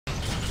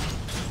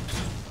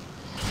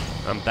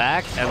I'm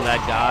back, and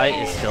that guy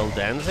is still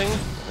dancing.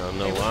 I don't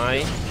know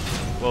why.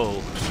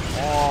 Whoa.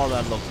 Oh,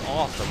 that looks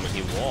awesome when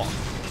he walks.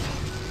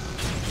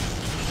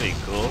 Pretty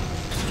cool.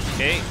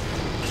 Okay.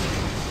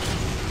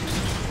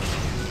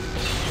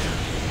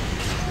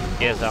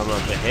 Guess I'm a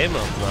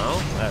behemoth now.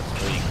 That's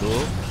pretty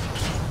cool.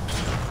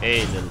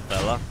 Hey, little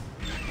fella.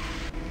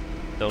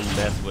 Don't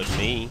mess with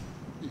me.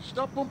 Hey,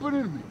 stop bumping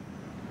into me.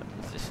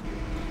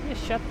 Yeah,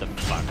 shut the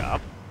fuck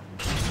up.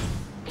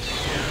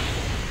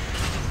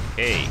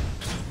 Hey.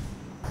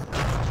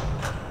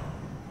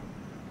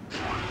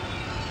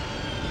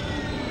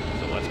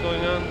 So what's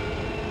going on?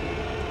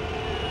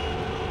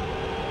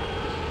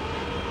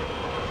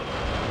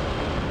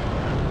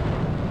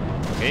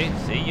 Okay,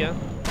 see ya.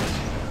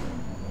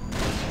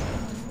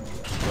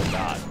 Oh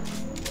god.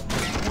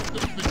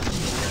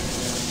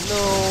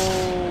 No.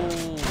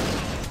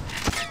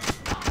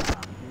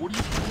 What are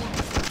you doing?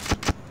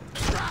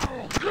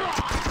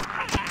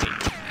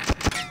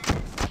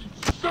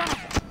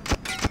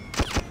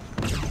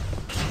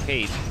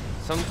 Okay,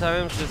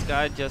 sometimes this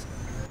guy just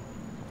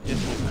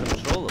isn't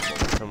controllable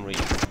for some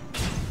reason.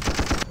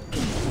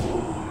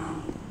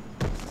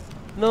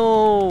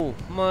 No,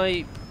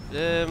 my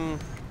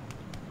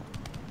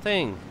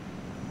thing.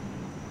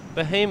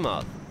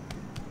 Behemoth.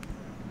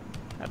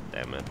 God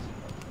damn it.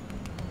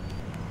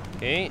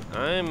 Okay,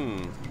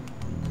 I'm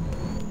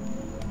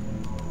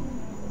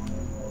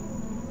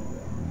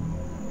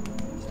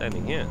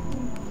standing here.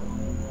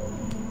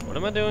 What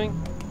am I doing?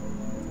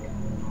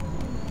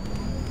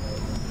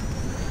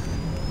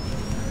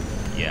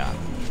 Yeah.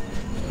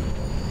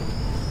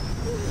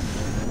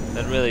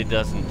 That really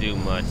doesn't do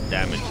much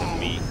damage on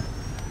me.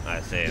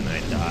 I say and I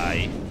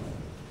die.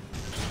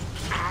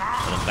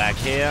 And I'm back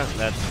here.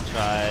 Let's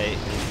try.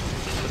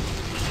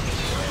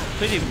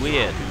 Pretty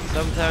weird.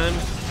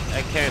 Sometimes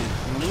I can't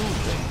move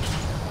things.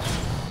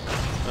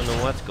 I don't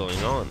know what's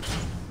going on.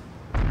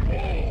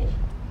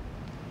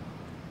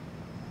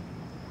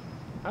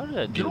 How did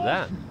I do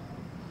that?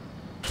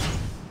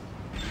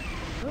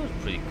 That was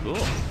pretty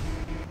cool.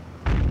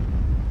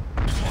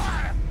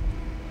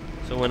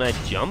 So when I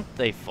jump,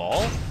 they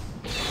fall?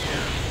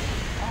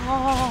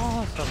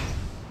 Awesome.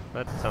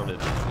 That sounded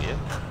weird.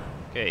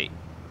 Okay.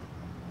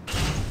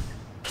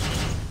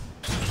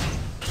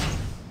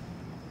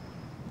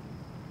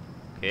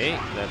 Okay,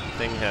 that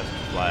thing has to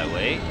fly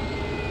away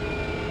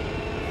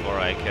before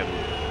I can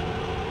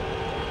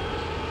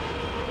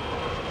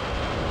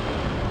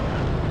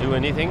do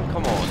anything.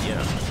 Come on,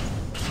 yeah.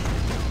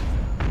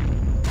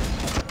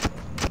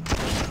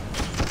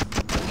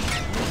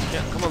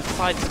 Yeah, come on,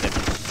 sidestep,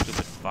 you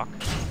stupid fuck.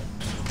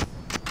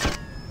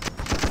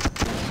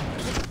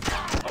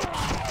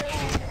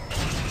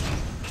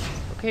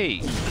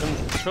 Okay,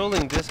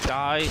 controlling this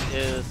guy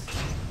is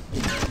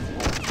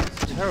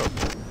terrible.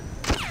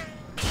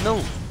 No!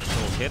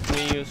 Don't hit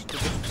me, you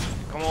stupid.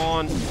 Come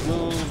on,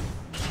 move.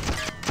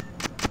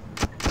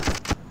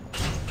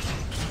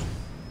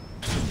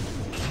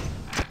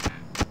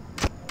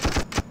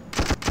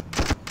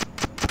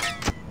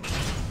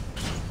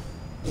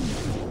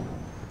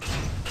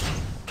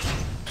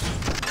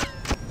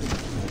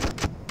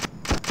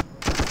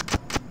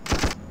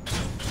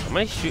 Am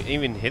I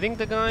even hitting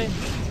the guy?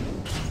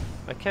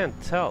 I can't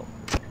tell.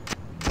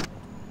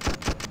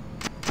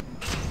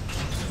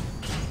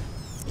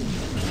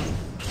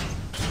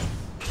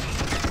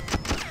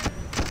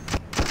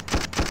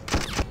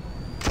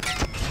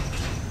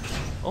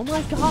 Oh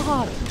my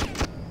god!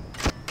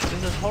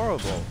 This is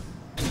horrible.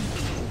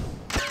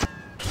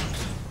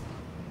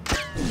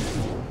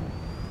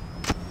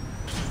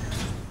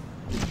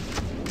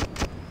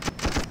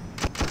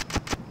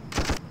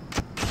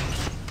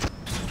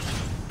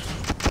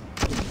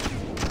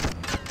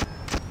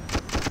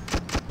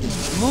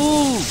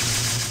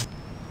 Move!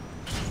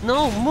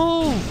 No,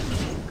 move!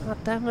 God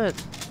damn it.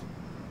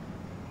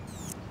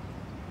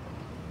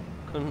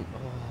 Couldn't. Oh.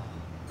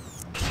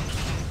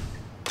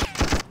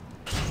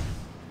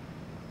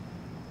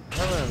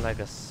 Like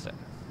a set.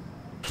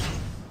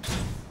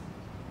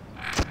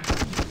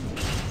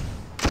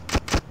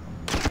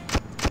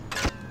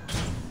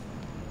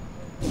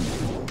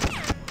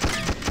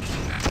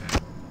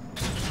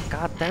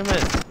 God damn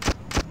it!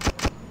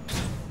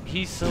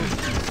 He's so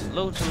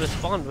slow to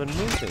respond when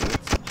moving.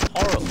 It's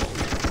horrible.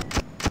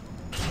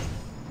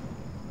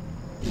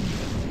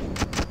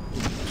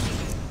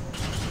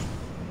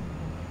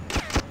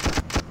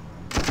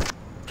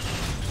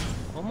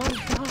 Oh my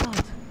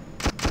god!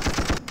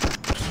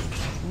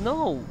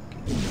 No!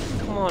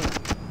 Come on.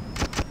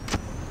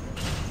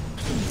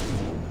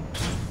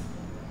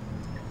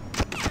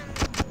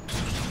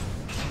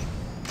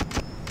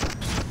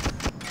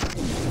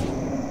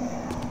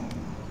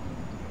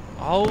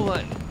 Oh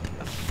my...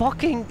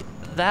 Fucking...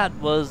 That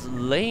was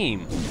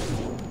lame.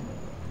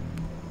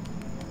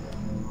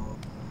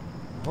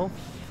 Oh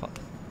fuck.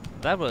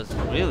 That was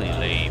really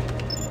lame.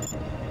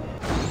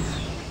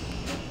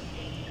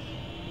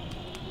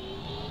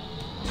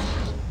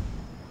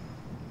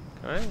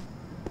 Okay.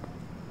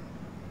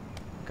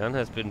 Gun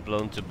has been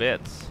blown to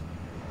bits.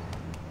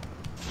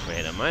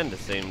 Wait, am I in the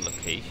same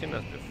location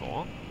as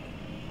before?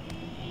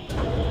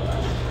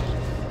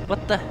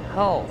 What the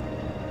hell?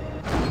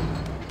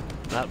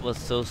 That was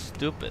so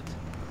stupid.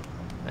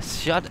 I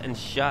shot and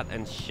shot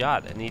and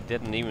shot, and he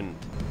didn't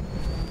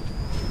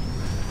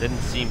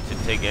seem to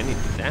take any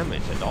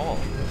damage at all.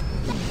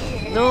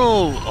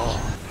 No! Oh,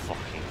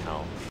 fucking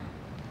hell.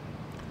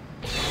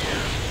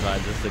 Try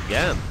this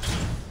again.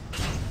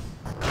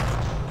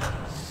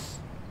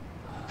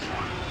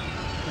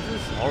 This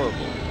is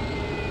horrible.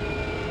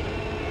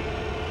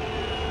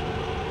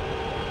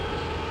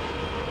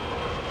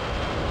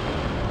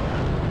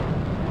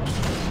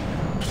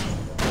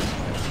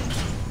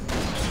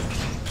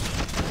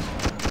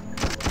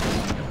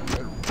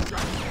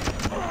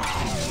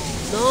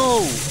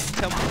 No!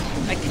 Come on,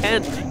 I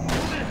can't!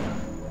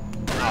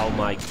 Oh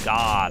my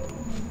god!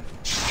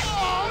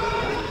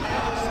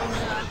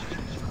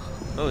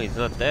 Oh, he's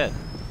not dead.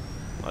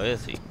 Or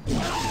is he?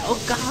 Oh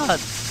god!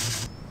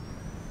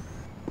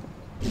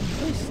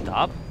 Please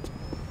stop.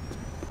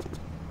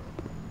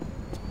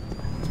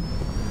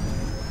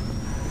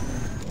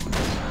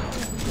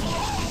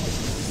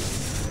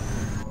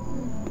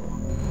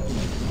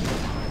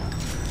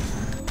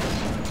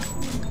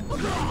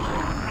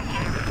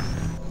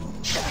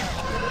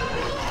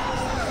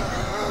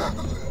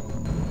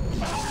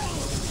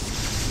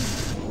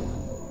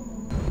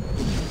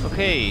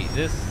 Okay,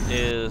 this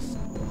is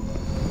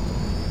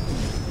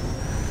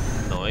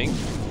annoying.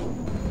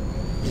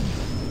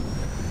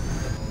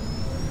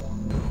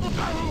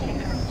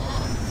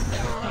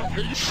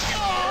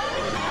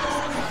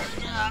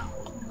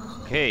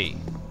 Okay,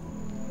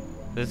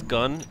 this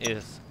gun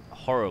is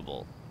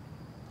horrible.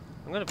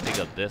 I'm gonna pick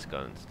up this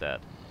gun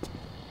instead.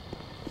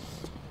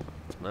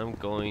 And I'm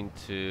going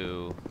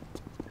to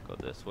go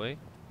this way.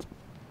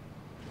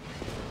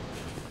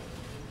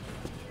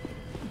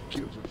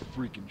 Gives a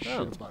freaking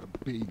shit about a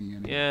baby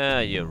anyway.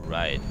 Yeah, you're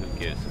right. Who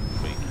gives a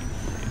freaking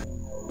shit?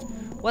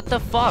 What the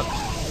fuck?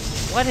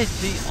 Why did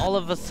he all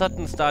of a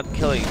sudden start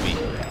killing me?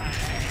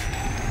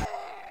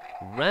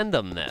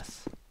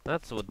 Randomness.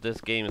 That's what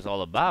this game is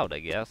all about, I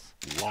guess.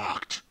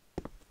 Locked.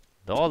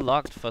 Door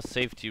locked for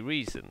safety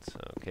reasons.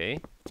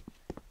 Okay.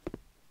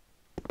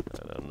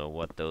 I don't know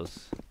what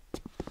those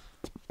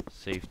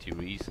safety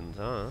reasons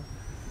are.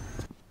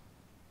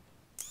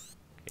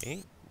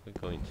 Okay, we're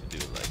going to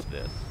do like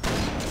this.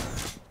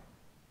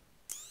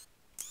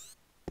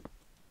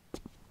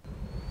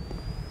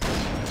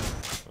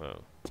 Oh.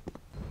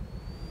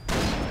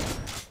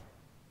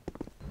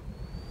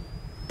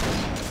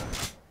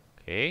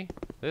 Okay,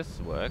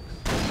 this works.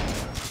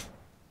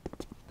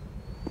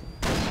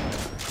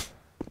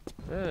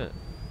 Yeah.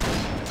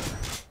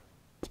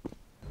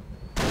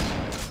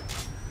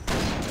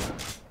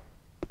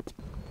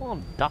 Come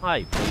on,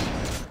 die,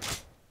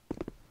 please.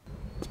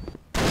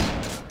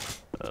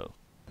 Oh.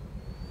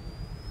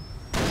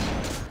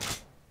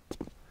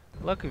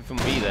 Lucky for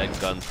me, that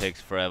gun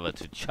takes forever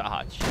to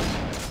charge.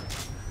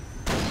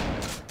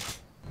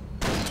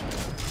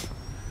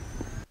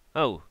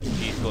 Oh,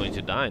 he's going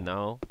to die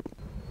now.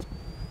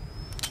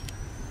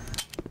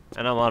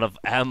 And I'm out of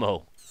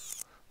ammo.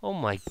 Oh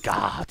my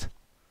god.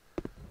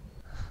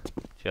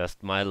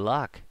 Just my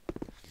luck.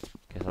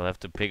 Guess I'll have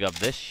to pick up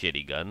this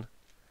shitty gun.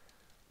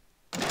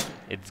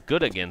 It's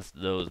good against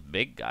those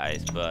big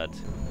guys, but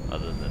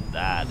other than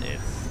that,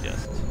 it's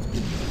just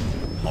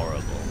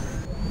horrible.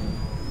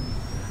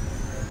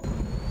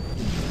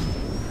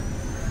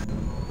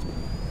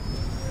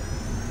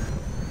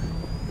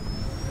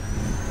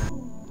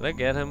 Did I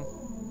get him?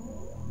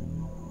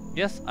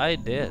 Yes, I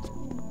did.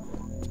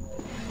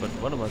 But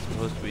what am I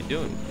supposed to be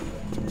doing?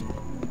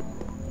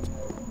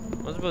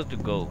 I'm supposed to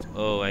go.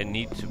 Oh, I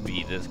need to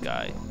be this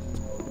guy.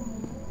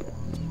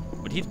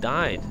 But he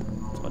died.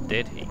 Or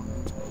did he?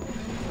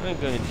 I'm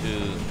going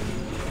to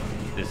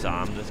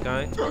disarm this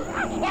guy.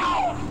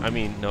 I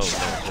mean, no,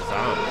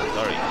 disarm.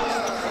 Sorry.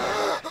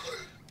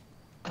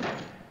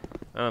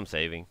 And I'm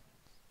saving.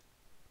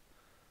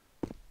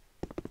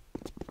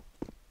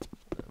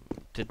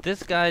 Did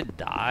this guy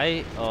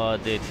die, or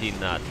did he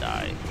not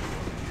die?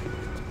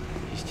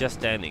 He's just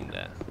standing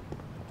there.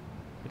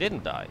 He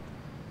didn't die.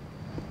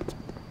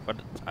 But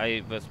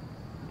I was...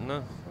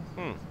 no.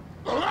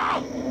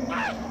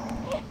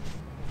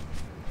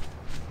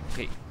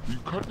 Okay. You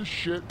cut the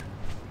shit.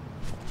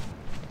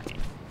 Okay.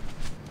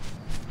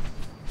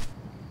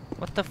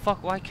 What the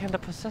fuck? Why can't I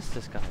possess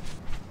this guy?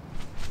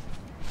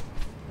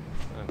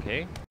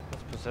 Okay.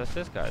 Let's possess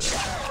this guy then.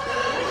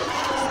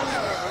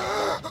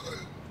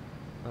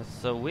 That's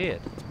so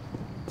weird.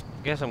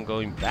 I guess I'm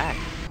going back.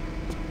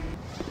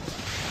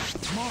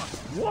 Come on.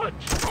 What?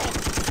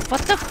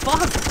 What the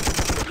fuck?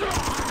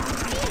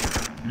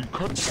 You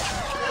cut.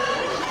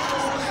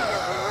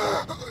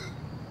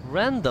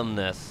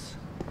 Randomness.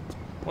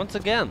 Once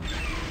again.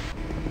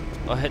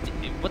 Oh,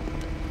 what?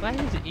 Why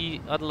is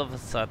he all of a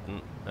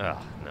sudden?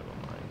 Ah, never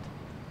mind.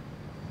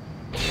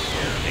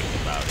 Think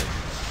about it.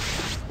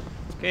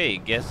 Okay,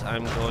 guess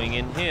I'm going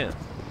in here.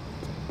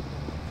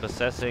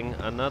 Possessing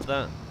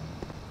another.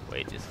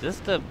 Wait, is this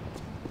the?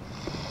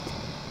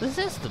 This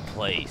is the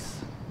place.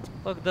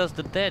 Look, there's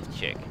the dead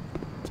chick.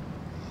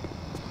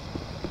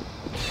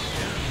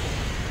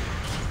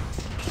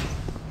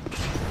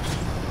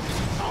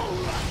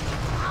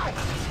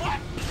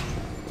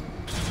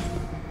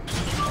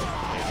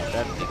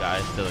 the guy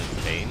is still in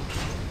pain.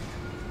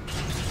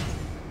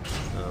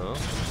 Oh.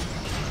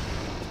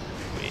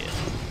 Weird.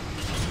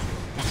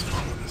 What's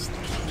wrong with this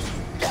thing?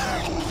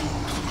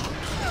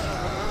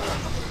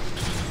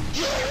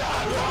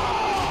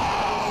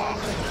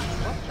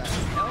 What the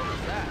hell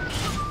was that?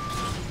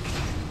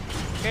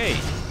 Okay.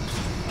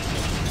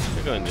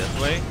 We're going this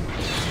way.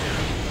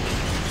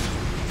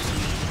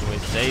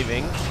 We're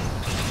saving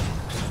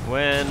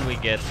when we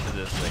get to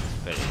this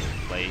next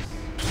place.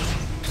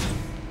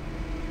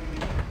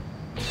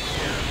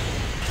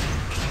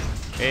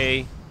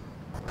 Okay.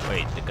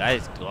 Wait, the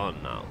guy's gone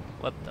now.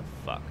 What the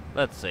fuck?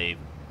 Let's save.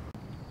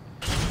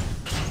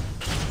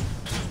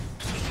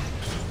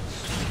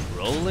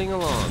 Rolling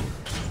along.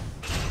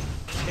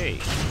 Okay.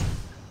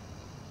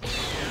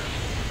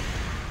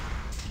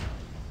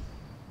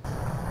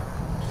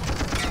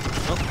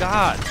 Oh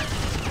god!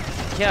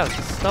 Yeah,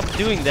 stop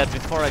doing that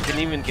before I can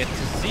even get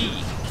to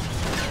see.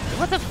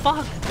 What the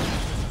fuck?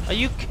 Are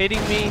you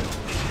kidding me?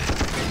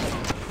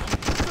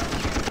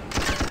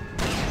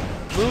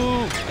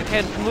 Move! I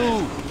can't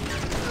move!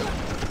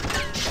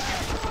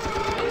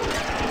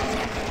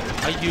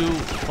 Are you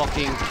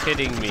fucking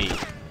kidding me?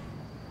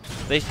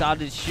 They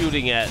started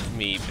shooting at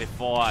me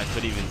before I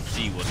could even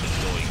see what was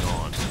going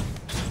on.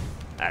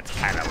 That's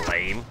kinda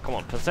lame. Come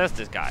on, possess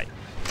this guy.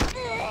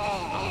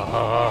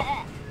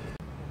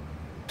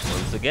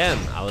 Once again,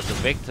 I was a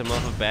victim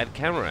of a bad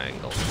camera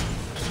angle.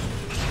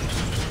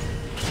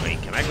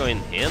 Wait, can I go in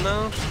here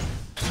now?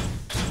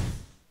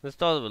 This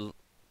door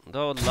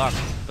locked,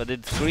 but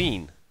it's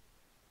green.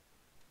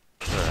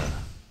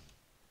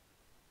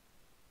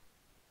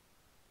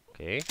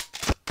 Okay.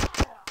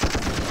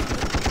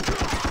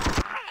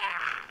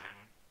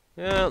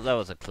 Yeah, that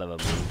was a clever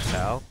move,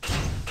 pal.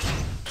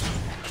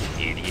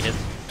 Idiot.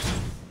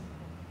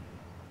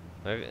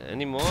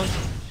 Any more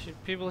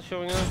people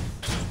showing up?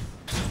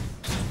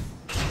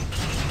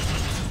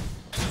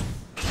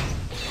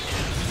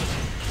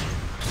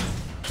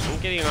 I'm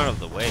getting out of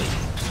the way.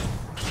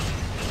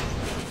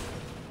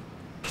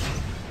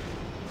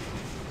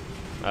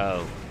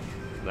 Oh,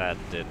 that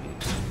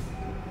didn't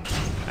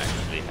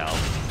actually help.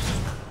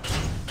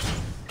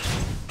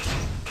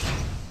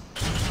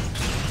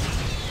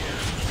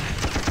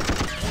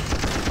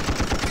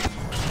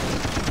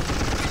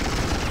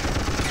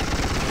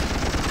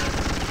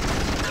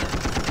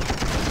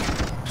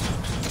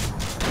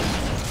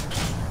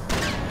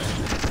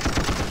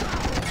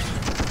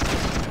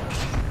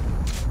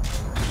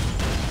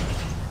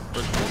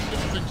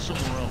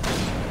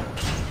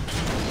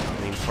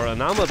 For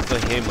an Armored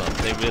Behemoth,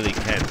 they really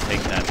can't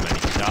take that many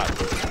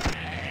shots.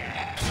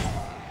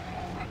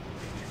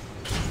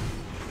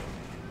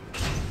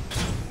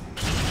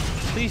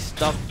 Please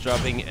stop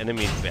dropping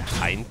enemies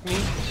behind me.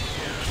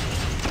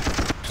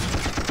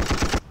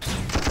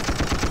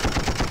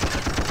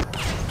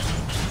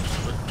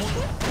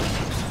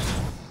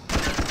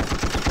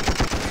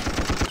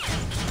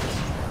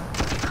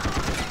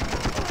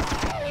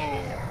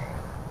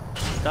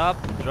 Stop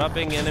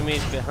dropping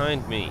enemies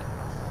behind me.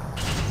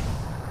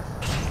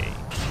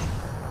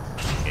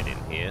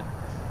 Here.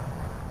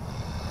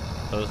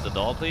 Close the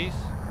door, please.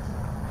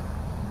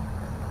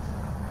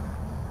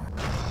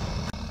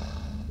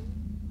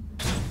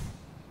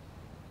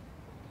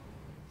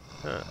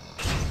 Huh.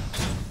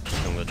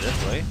 Come go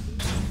this way.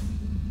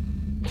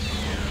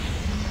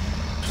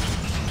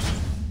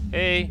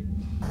 Hey.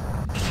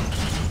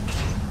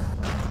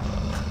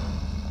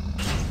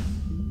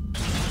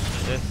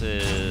 This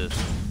is.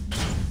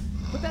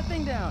 Put that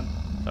thing down.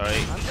 Sorry.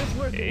 I'm just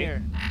working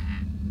here.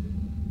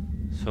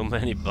 So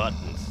many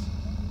buttons.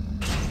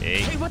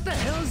 Hey. Hey, what the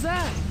hell is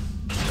that?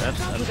 That's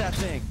What's up with that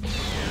thing?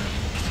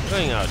 I'm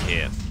going out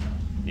here,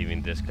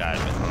 leaving this guy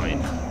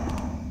behind.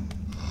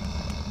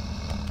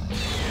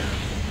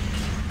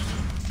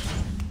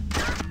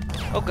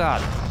 Oh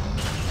god!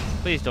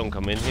 Please don't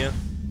come in here.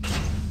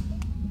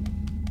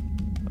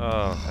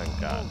 Oh, thank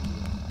god.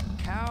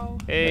 Cow?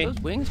 Hey. Are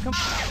those wings come?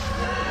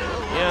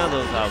 Yeah,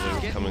 those are wings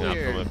Getting coming out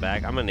from my weird.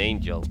 back. I'm an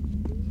angel.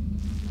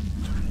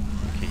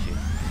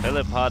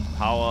 Teleport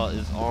power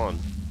is on.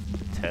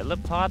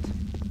 Teleport?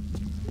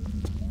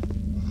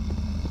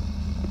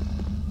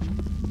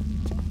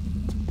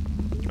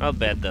 I'll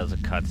bet there's a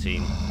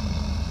cutscene.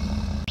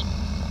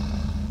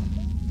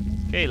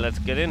 Okay, let's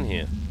get in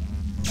here.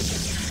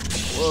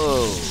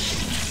 Whoa.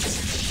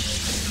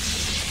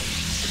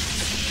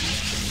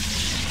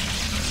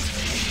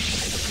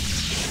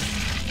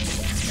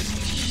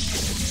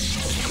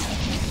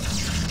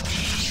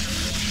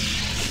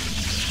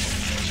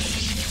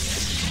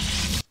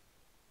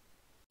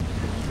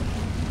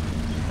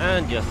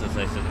 And just as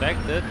I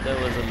suspected, there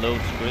was a load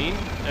screen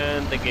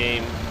and the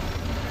game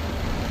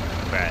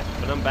crashed.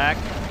 But I'm back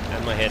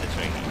and my head is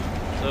ringing.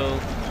 So,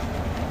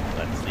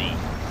 let's see.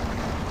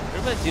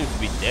 Everybody seems to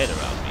be dead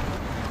around me.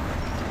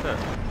 Huh.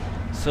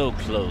 So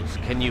close.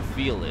 Can you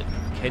feel it?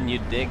 Can you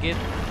dig it?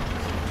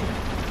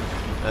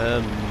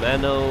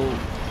 Mano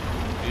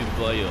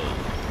Uboyo.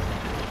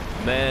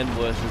 Man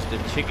versus the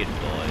chicken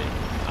boy.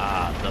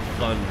 Ah, the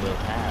fun we'll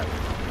have.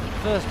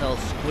 First I'll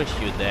squish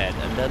you dead,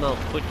 and then I'll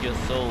put your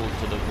soul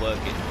to the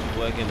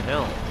work in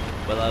hell,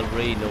 where I'll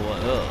reign over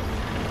Earth.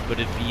 Could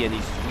it be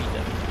any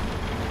sweeter?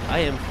 I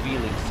am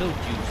feeling so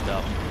juiced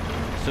up,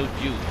 so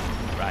juiced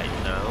right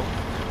now.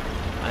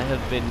 I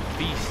have been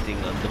feasting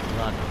on the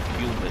blood of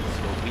humans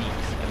for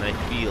weeks, and I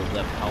feel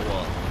their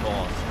power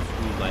course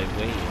through my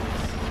veins.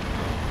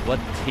 What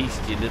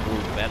tasty little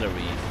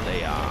batteries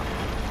they are.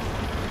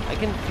 I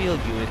can feel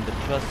you in the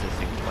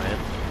processing plant.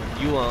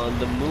 You are on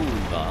the moon,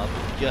 Bob,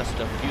 just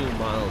a few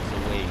miles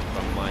away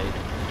from my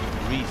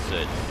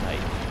research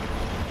site.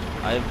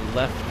 I've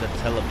left the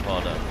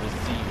teleporter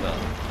receiver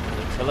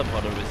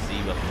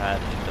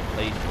pad in the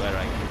place where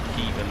I can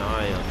keep an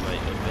eye on my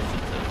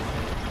visitors.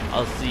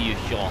 I'll see you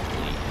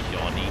shortly,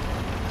 Shorty.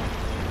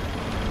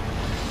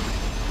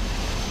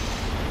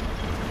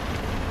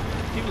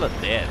 People are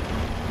dead.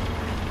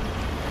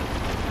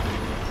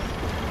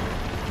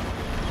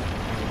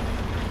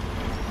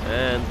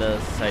 And the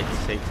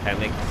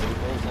satanic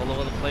symbols all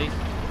over the place.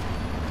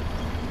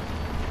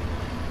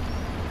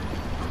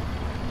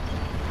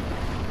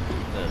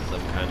 There's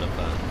some kind of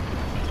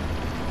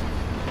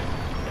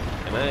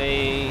Can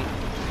I...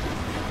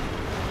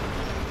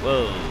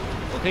 Whoa.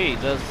 Okay,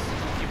 there's...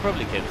 You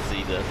probably can't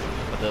see this,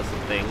 but there's a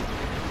thing.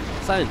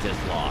 Scientist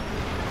log.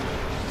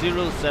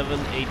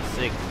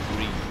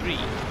 078633.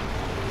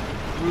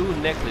 Through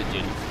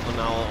negligence on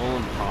our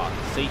own part,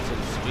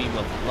 Satan's stream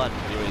of blood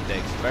during the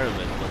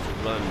experiment was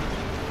run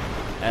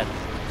at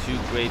too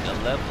great a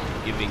level,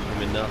 giving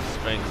him enough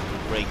strength to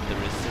break the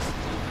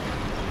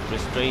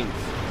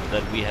restraints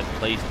that we had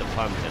placed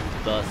upon him,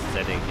 thus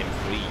setting him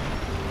free.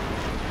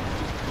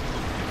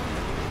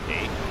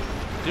 Okay.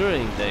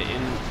 During the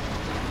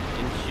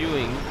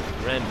ensuing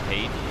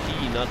rampage,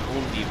 he not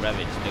only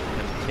ravaged the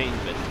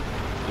containment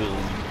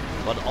dome,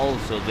 but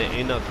also the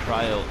inner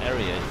cryo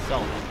area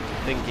itself.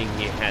 Thinking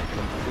he had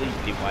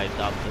completely wiped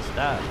out the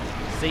staff,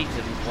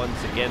 Satan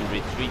once again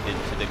retreated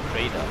to the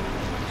crater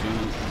to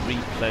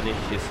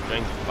replenish his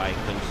strength by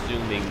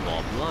consuming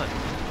more blood. A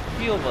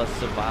few of us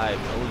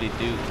survived only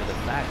due to the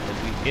fact that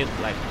we hid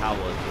like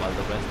cowards while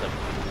the rest of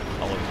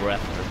our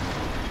brethren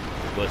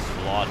was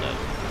slaughtered.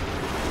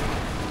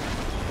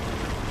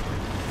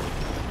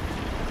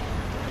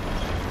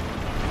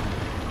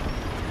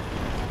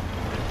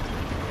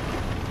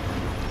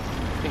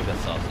 I think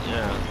that's awesome,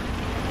 yeah.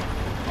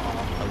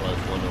 There was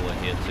one over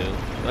here too.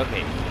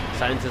 Okay,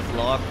 Scientist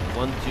log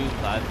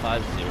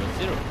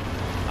 125500.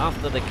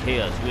 After the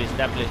chaos, we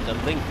established a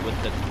link with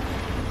the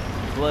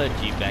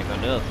clergy back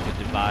on Earth to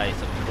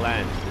devise a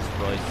plan to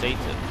destroy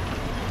Satan.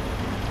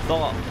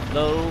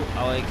 Though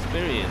our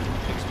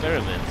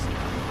experiments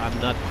are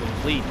not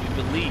complete, we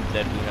believe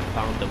that we have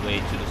found a way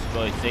to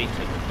destroy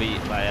Satan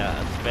via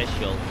a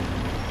special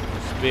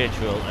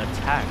spiritual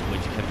attack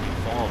which can be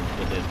formed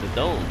within the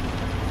dome.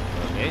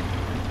 Okay.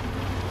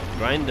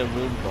 Grinder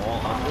room door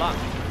unlocked.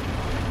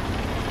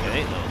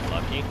 Okay, that was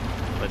lucky.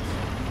 Let's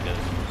go.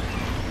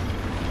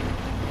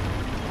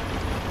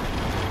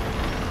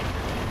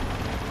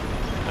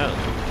 Oh,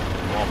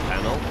 more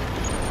panel.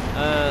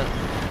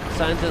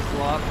 Scientist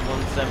log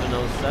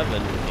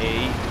 1707A.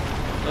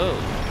 Oh.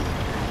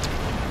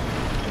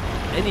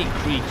 Any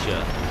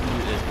creature who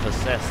is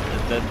possessed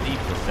and then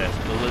depossessed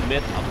will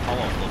emit a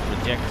powerful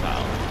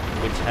projectile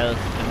which has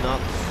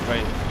enough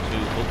strength to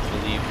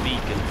hopefully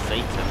weaken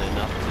Satan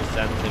enough to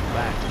send him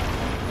back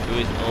to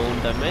his own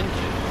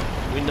dimension.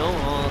 We know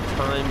our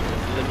time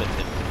is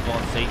limited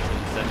before Satan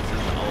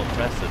senses our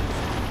presence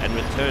and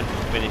returns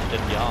to finish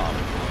the job.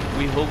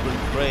 We hope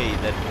and pray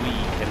that we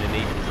can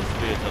enable the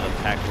spiritual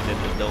attack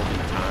within the dome in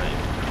time.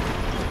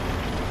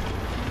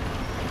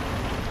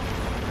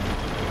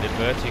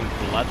 Diverting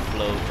blood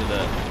flow to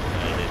the...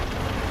 I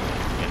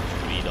can't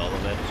read all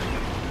of it.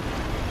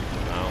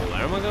 Now,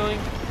 where am I going?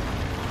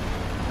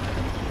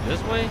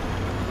 This way?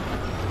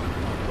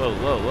 Whoa,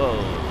 whoa,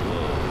 whoa,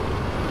 whoa.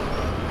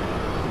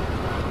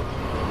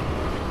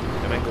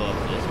 Can I go up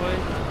this way?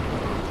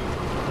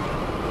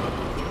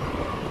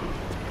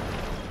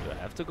 Do I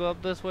have to go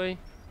up this way?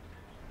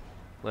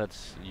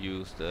 Let's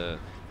use the...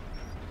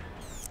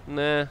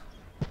 Nah.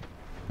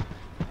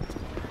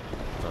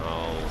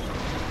 No.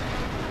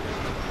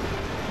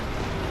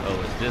 Oh,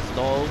 is this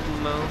door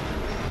open now?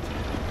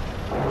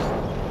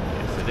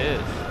 Yes, it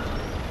is.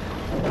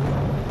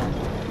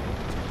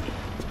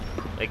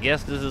 I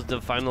guess this is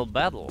the final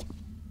battle.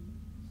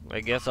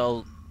 I guess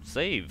I'll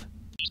save.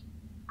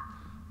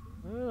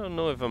 I don't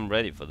know if I'm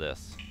ready for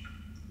this.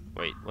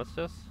 Wait, what's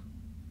this?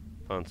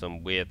 Found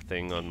some weird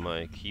thing on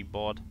my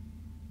keyboard.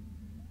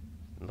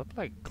 It looked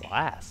like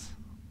glass.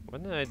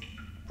 When did I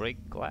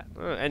break glass?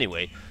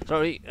 Anyway,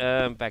 sorry,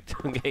 back to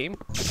the game.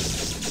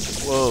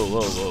 Whoa,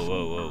 whoa, whoa,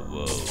 whoa, whoa,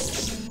 whoa.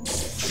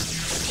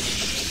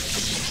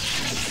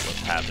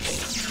 What's happening?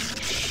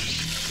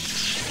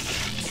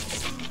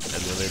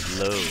 And when it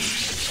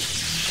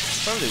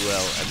loads, probably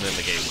will, and then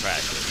the game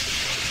crashes.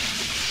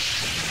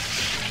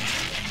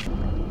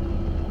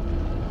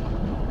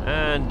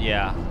 And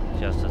yeah,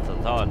 just as I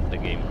thought, the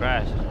game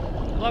crashed.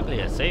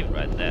 Luckily I saved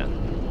right there.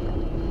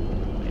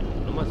 Wait,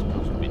 what am I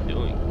supposed to be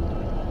doing?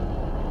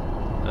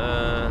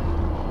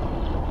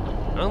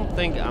 I don't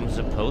think I'm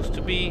supposed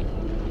to be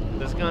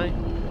this guy.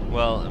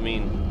 Well, I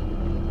mean,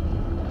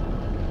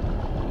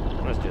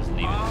 let's just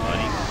leave it,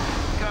 buddy.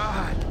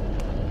 God.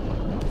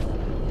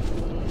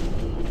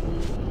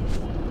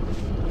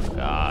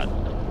 God.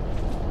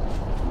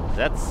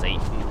 That's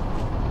Satan.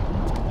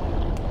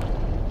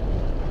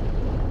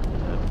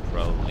 That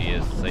probably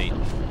is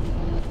Satan.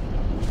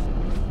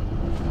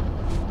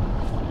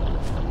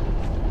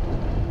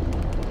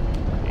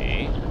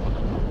 Hey.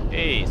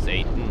 Hey,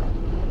 Satan.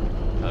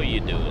 How you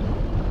doing?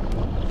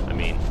 I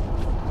mean,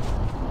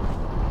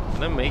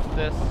 can I make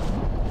this?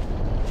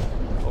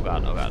 Oh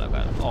god, oh god, oh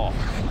god. Oh,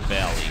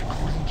 belly.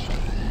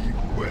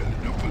 Well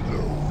enough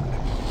alone.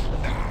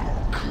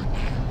 Now could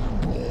you,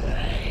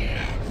 boy?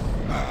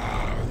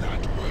 Ah,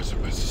 that was a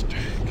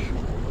mistake.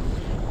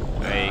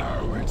 Hey.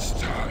 Now it's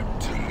time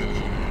to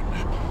learn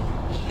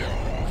your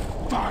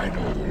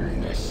final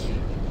lesson.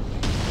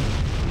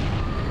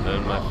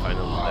 Learn my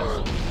final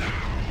lesson.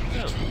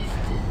 Little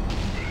fool,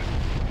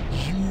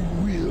 you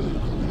will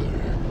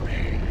learn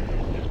pain.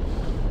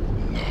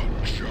 Not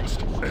just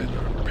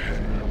inner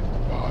pain,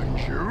 mind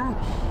you,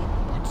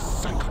 but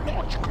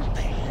psychological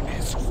pain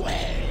as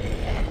well.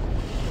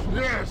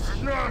 Yes,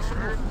 yes,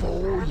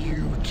 before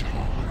you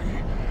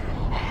die,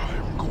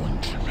 I'm going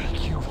to make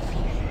you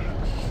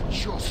feel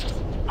just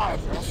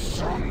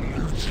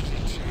absolutely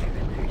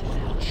terrible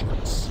about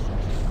yourself.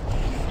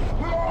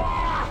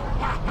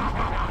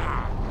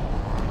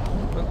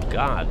 Oh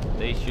god,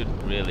 they should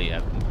really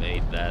have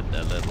made that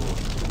a little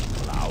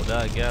louder,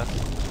 I guess.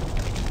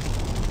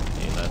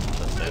 Okay, let's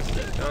possess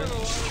this guy.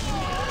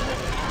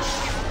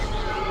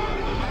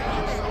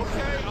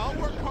 Okay, I'll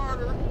work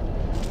harder.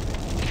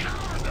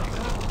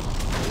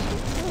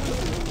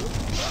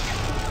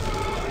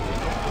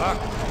 Fuck.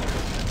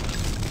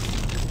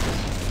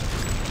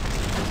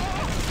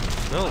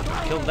 No,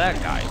 kill that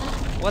guy.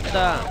 What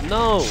the?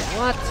 No,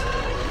 what?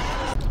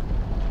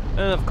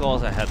 And of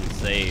course I hadn't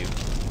saved.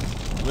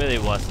 Really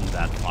wasn't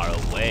that far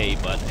away,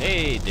 but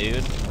hey,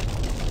 dude.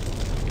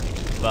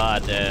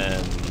 But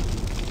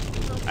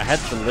I had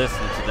to listen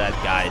to that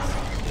guy's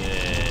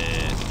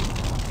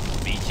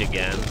speech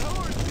again.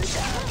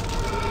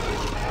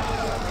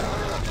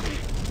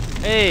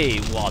 Hey,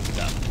 what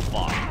the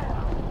fuck?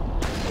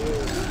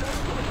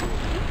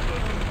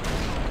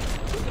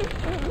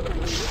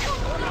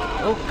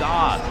 Oh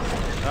god.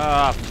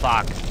 Ah,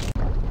 fuck.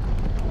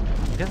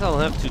 Guess I'll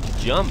have to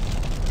jump.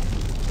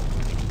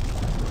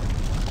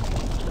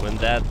 When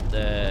that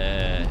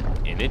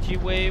energy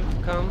wave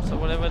comes, or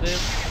whatever it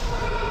is.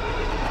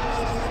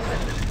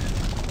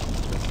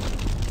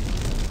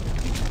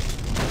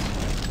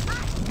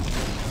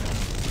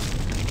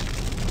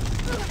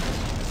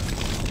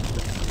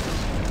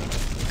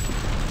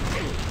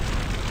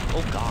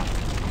 Oh god.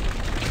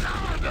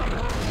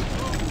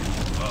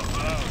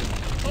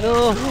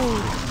 No!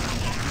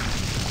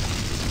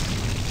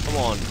 Come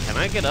on, can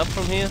I get up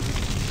from here?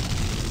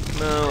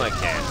 No, I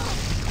can't.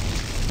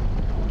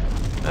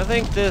 I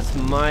think this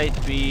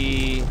might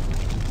be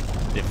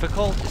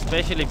difficult,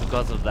 especially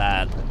because of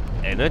that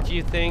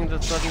energy thing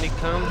that suddenly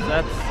comes.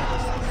 That's,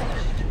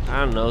 I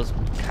don't know, it's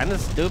kind of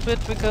stupid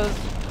because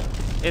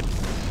it's...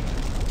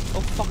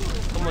 Oh fuck,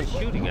 someone's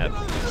shooting at me.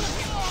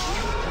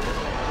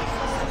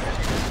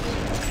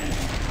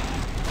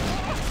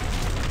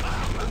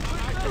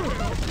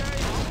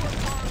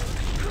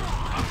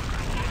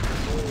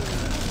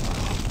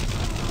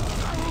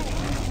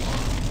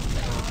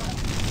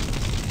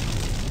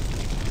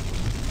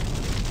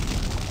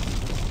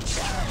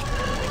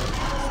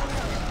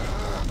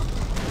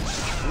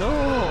 No,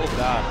 oh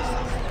god.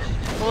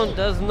 Come on,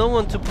 there's no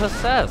one to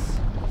possess.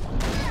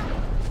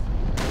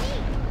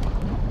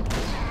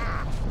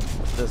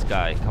 This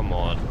guy, come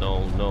on.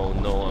 No, no,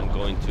 no, I'm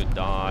going to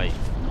die.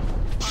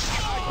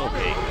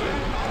 Okay.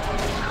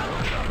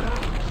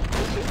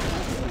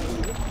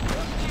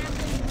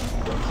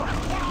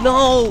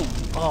 No!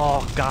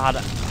 Oh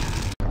god.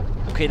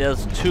 Okay,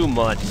 there's too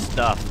much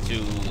stuff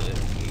to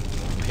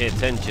pay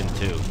attention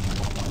to.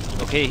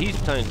 Okay, he's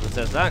trying to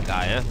possess that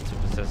guy. I have to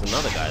possess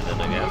another guy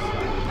then, I guess.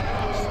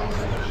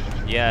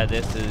 Yeah,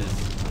 this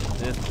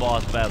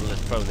boss battle is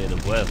probably the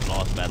worst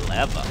boss battle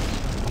ever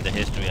in the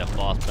history of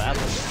boss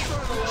battles.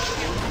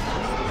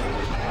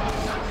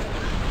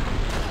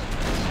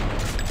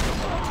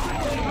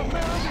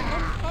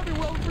 I've been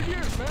welding for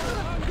years, man.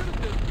 I'm good at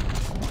this.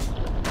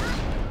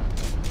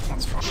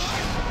 That's fine.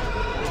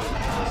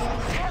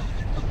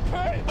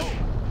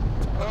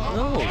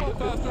 No.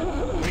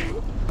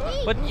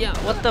 But yeah,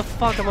 what the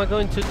fuck am I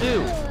going to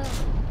do?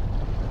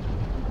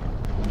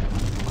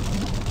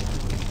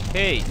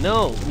 Hey,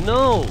 no,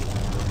 no!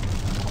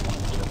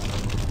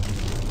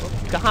 Oh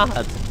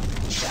god!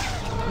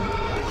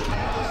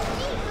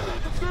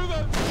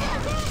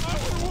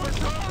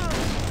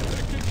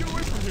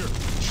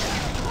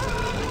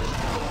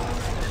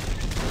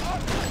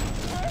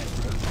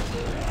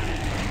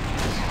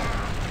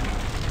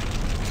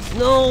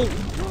 No!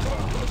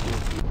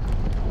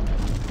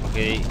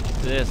 Okay,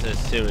 this is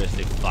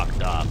seriously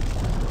fucked up.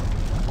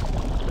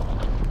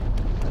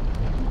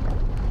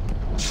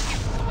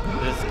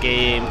 This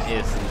game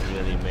isn't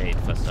really made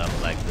for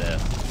stuff like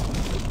this.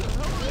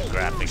 The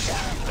graphics,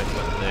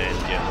 the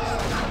engine.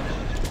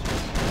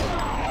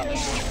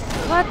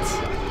 What?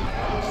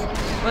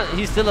 Well,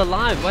 he's still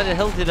alive. Why the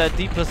hell did I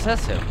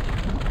depossess him?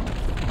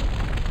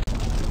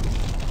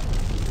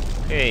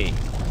 Okay.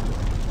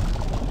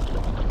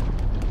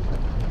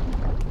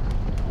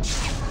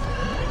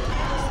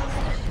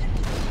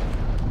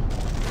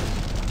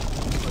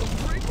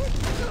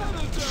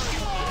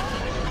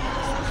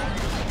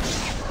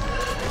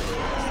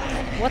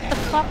 What the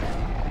fuck?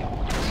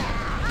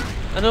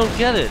 I don't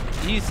get it.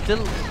 He's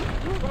still...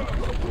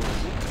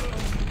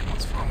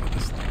 What's wrong with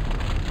this thing?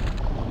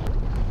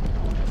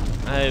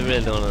 I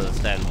really don't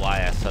understand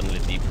why I suddenly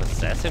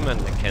depossess him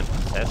and I can't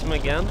possess him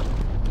again.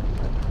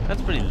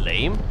 That's pretty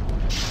lame.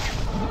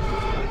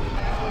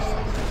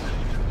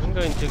 I'm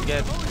going to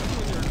get...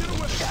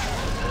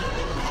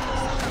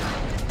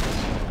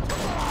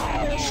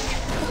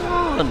 Come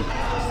on!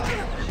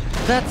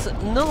 That's...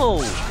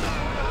 No!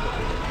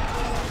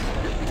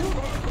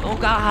 Oh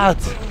god!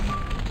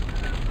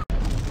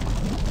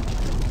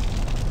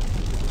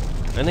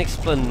 An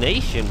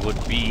explanation would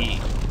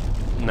be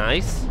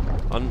nice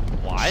on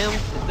why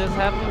this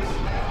happens.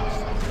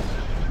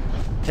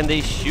 Can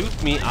they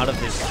shoot me out of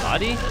his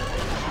body?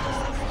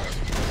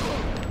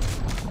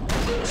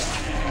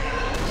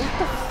 What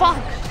the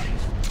fuck?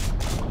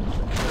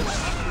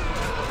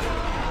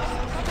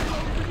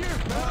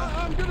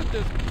 I'm good at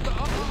this.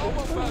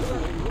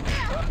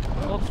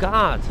 Oh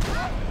god!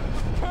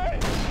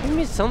 Give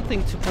me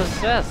something to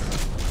possess.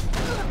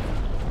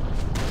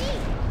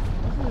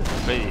 This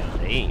is pretty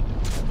lame.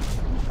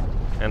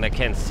 And I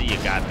can't see a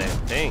goddamn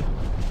thing.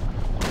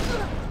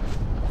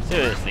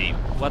 Seriously,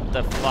 what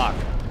the fuck?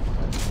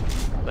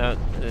 No,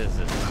 this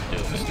is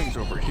stupid. This thing's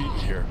overheating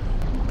here.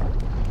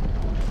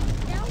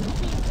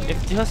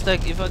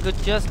 If I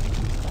could just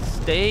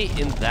stay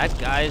in that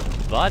guy's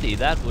body,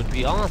 that would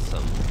be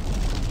awesome.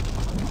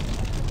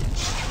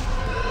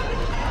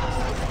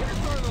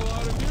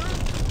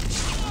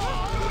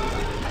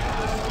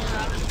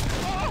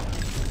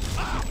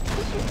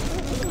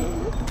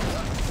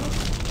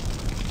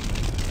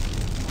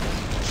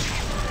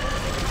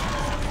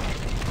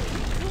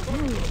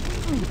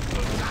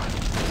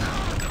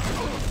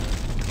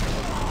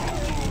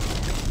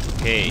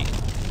 Okay.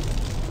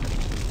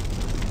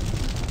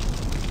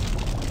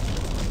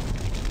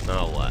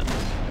 Now what?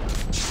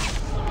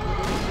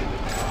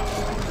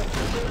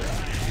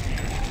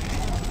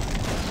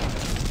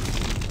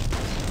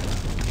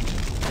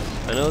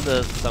 I know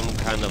there's some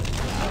kind of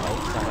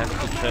valve I have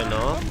to turn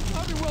off.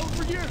 I've been welding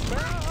for years,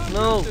 man.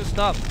 No,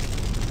 stop.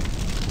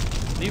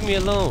 Leave me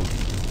alone.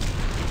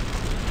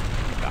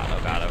 God,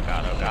 oh god, oh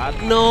god, oh god.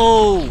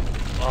 No!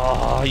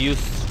 Oh, are you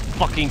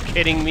fucking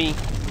kidding me?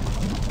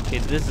 Okay,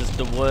 this is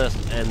the worst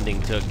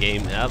ending to a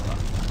game ever.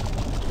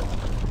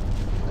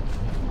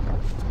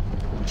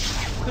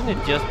 Couldn't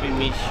it just be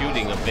me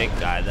shooting a big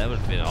guy? That would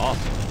have been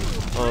awesome.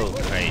 Oh,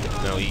 great.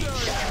 No, he...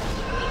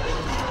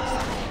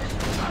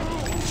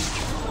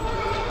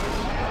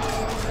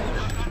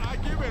 I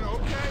give it,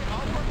 okay?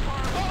 I'll work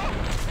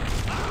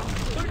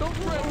hard. Don't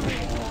threaten me.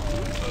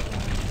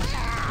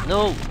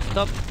 No!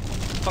 Stop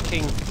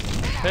fucking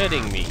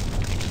hurting me.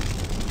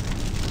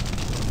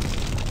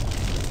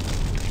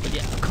 But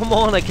yeah, come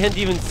on, I can't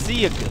even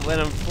see it when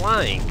I'm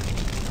flying.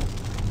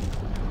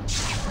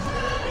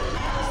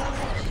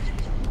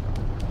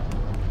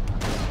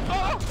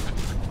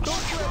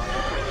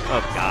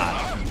 Oh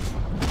god.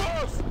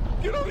 Boss,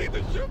 you don't need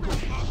to shoot me.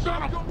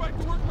 Shut up. Go back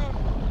to work now.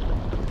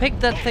 Pick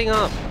that thing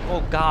up!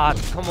 Oh god,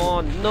 come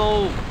on,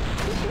 no!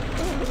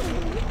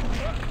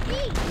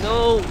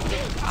 No!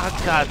 Ah,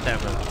 god damn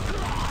it.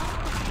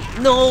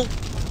 No!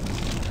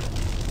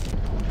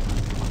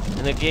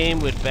 In a game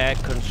with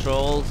bad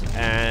controls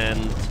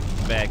and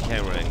bad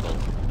camera angles,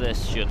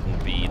 this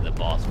shouldn't be the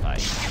boss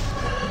fight.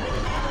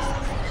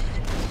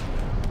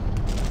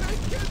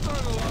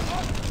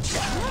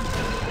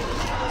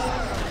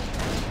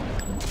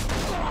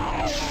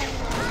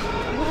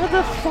 What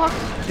the fuck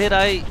did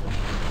I...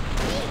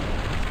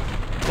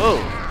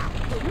 Whoa!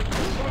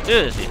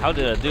 Seriously, how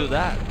did I do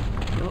that?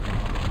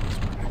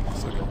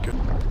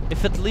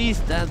 If at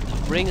least that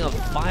ring of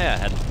fire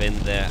had been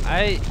there,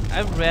 I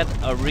read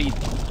a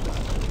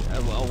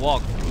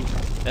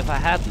walkthrough. If I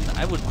hadn't,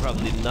 I would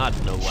probably not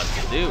know what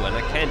to do, and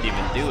I can't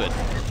even do it.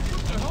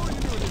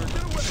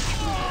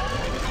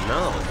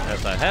 No,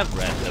 as I have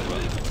read the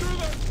room.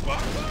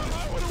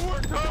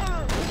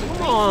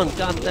 Come on,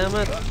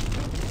 goddammit!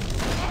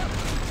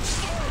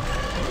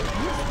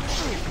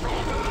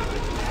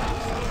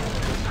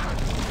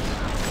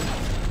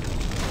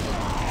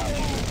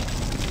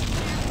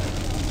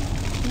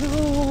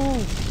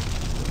 No!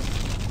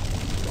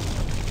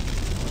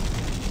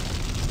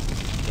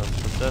 Let's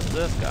possess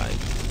this guy.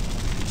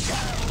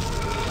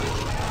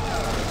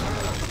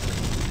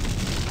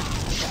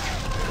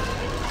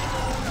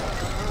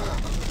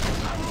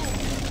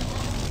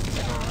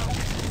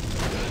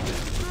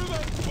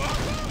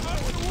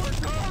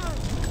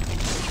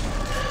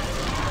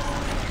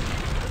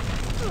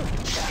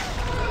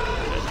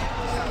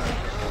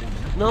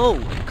 No!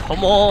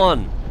 Come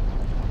on!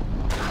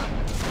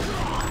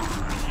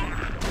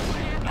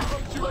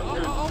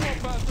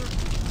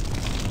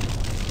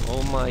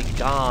 Oh my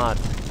god!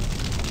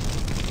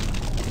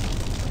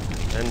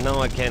 And now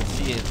I can't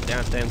see a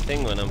goddamn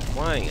thing when I'm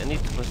flying. I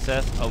need to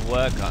possess a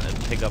worker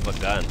and pick up a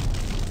gun.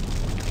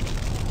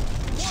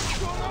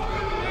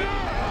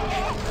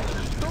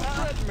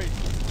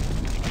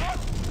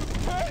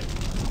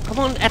 Come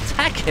on,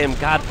 attack him,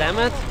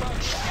 goddammit!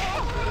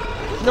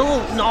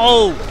 No,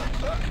 no!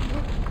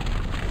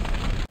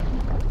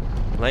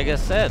 Like I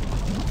said,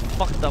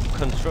 fucked up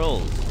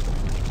controls.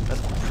 I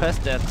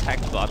pressed the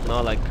attack button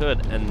all I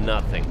could and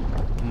nothing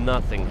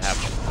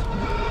happened.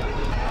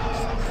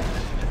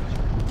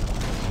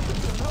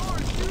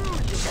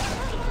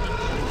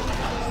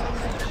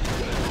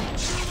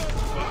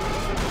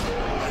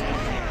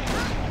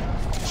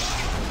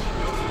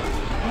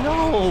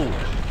 No!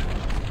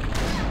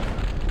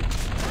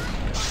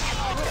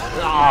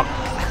 Oh.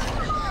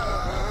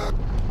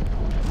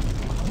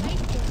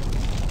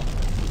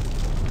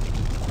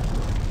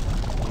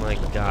 My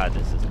god,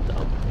 this is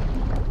dumb.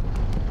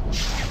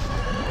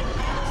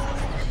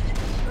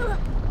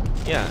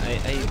 Yeah,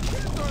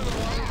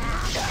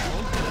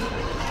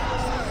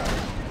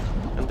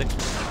 and the...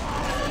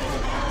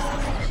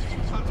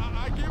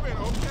 I give it,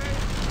 okay?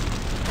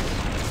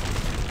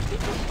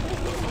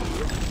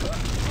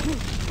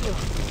 Oh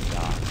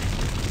god.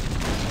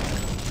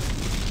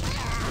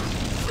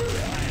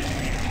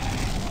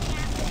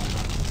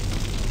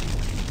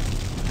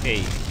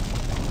 Okay.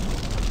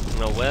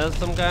 Now where's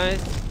some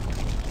guys?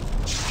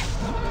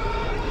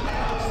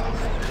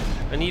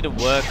 I need a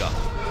worker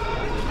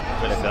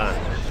with a gun.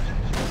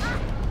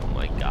 Oh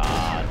my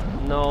god.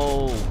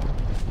 No.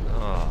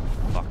 Oh,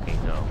 fucking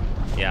hell.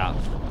 Yeah,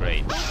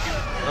 great.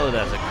 Oh,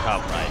 there's a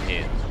cop right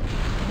here.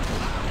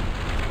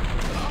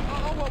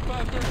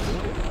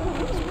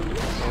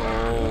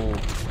 Oh.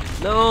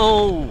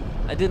 No!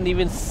 I didn't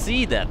even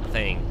see that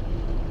thing.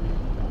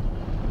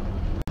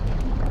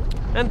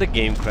 And the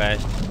game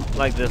crashed.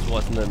 Like this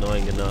wasn't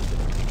annoying enough.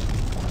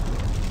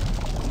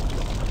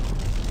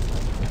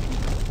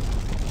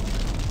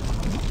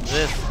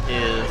 This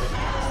is...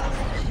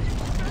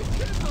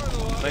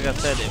 Like I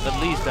said, if at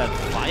least that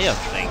fire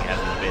thing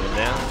hadn't been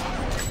there.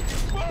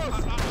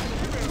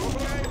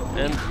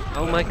 And,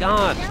 oh my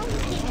god!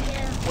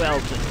 Well,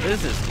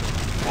 this is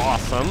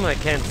awesome. I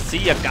can't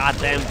see a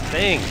goddamn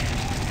thing.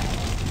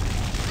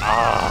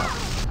 Ah!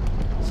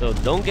 So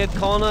don't get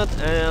cornered,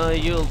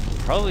 you'll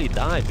probably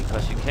die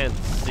because you can't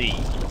see.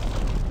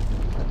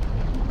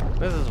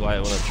 This is why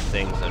one of the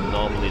things I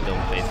normally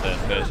don't play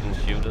third-person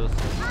shooters.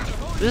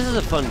 This is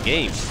a fun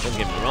game, don't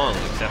get me wrong,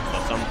 except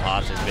for some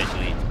parts,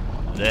 especially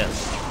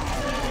this.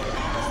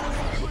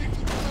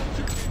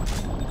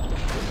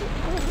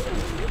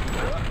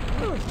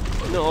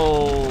 No!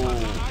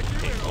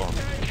 Okay, oh,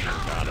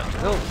 God,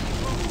 no!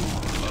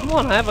 Come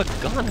on, I have a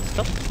gun,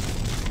 stop!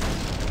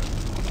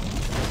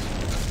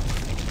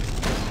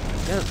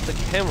 Yeah, the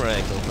camera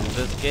angles in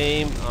this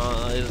game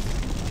is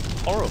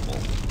horrible.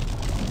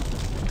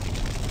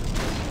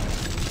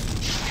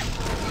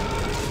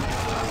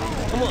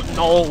 Come on,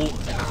 no!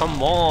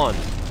 Come on!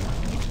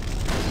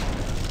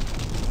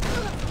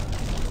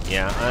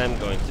 Yeah, I'm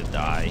going to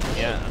die.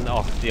 Yeah,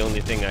 no, the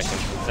only thing I can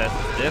possess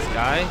is this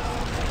guy.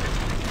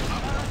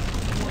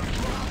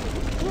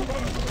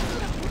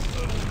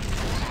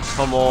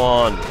 Come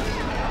on!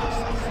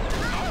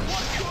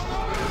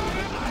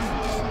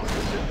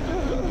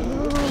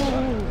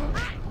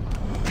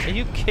 Are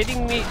you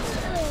kidding me?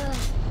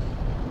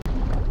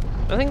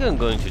 I think I'm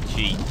going to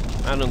cheat.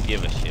 I don't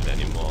give a shit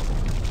anymore.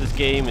 This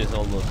game is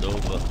almost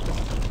over.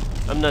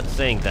 I'm not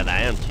saying that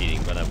I am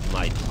cheating, but I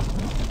might.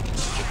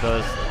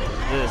 Because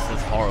this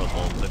is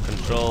horrible. The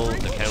controls,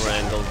 the camera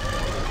angles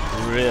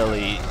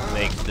really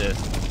makes this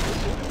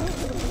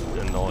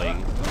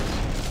annoying.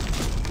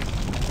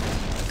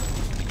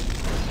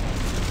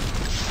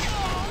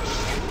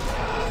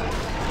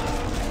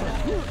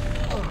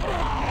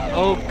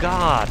 Oh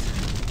god!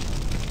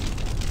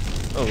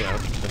 Oh yeah,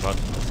 I'm about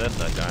to possess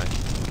that guy.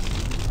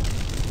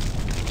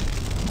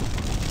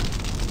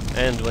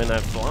 And when I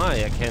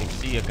fly, I can't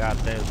see a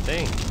goddamn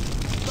thing.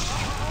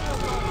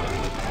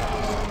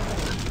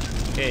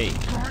 Okay,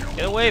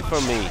 get away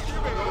from me!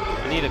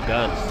 I need a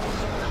gun.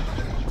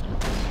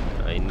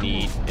 I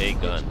need a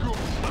gun.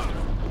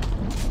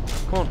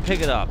 Come on,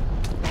 pick it up.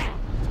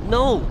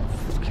 No!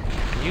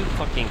 Are you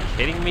fucking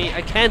kidding me?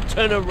 I can't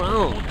turn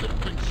around!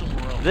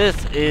 This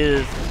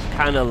is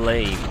kinda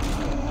lame.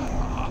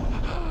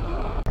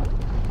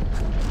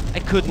 I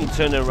couldn't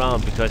turn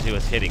around because he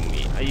was hitting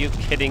me. Are you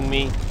kidding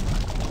me?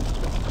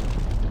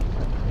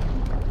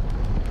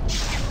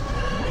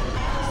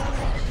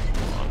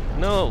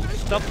 No,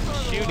 stop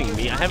shooting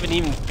me. I haven't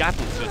even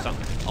gotten to some.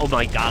 Oh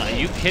my god, are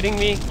you kidding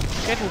me?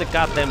 Get in the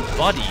goddamn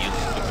body, you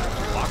stupid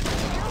fuck.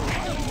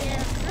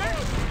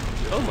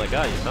 Oh my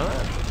god, you saw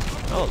that?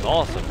 That was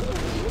awesome.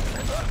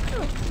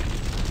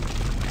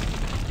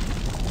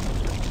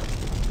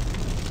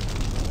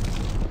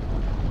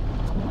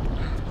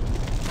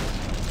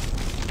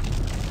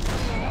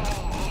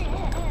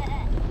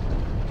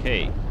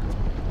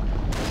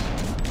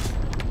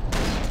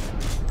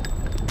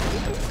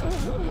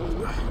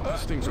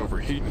 This thing's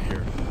overheating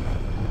here.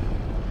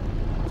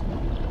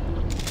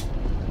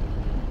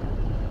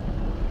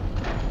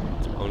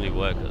 Only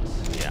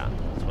workers. Yeah,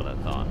 that's what I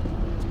thought.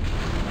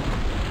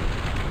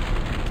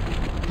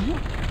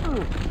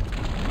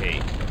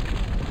 Okay.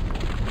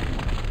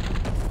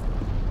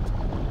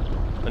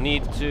 I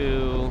need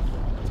to...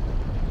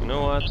 You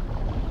know what?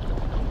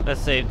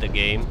 Let's save the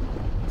game.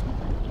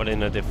 But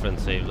in a different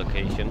save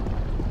location.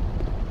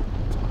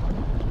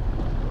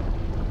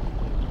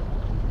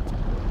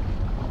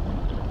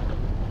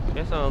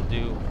 Guess I'll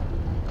do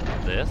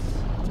this.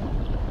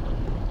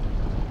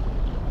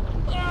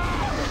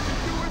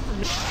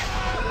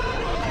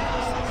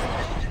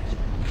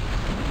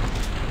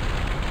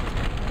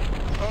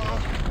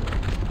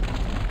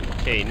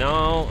 Okay,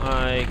 now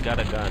I got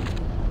a gun.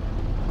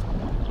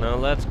 Now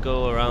let's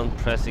go around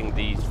pressing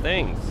these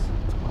things.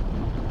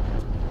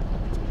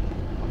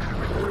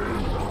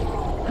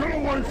 Get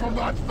away from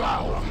that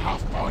valve,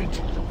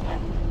 half-pint!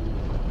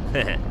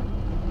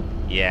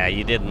 Yeah,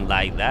 you didn't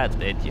like that,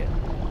 did you?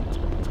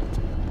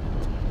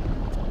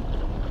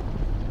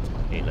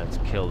 Okay, let's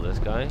kill this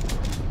guy.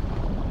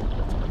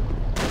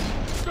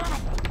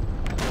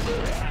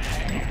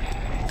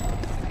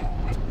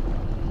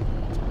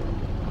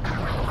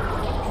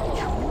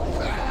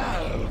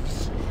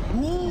 Valves!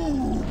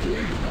 Ooh,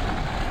 big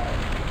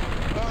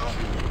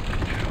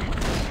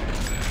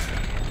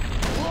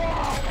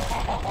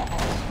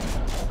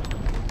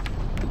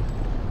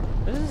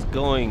This is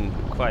going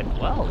quite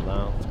well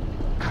now.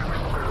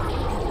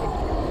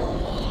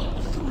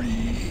 3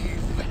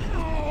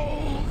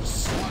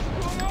 valves!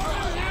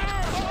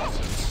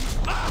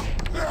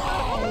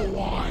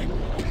 Oh, I'm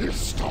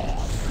pissed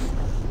off!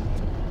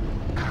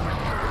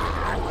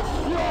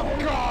 You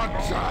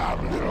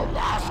goddamn little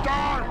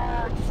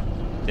bastard!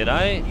 Did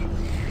I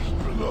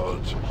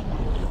Blood!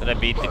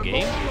 beat the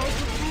game?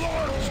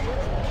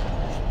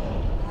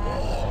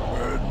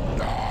 And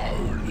now,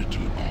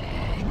 little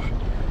Bob,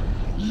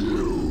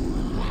 you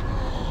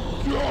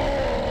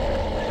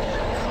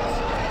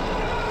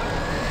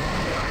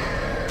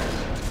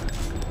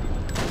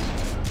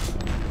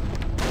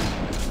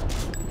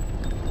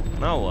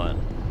Now what?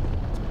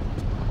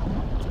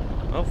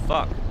 Oh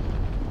fuck.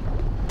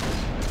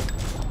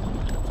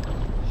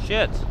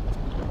 Shit.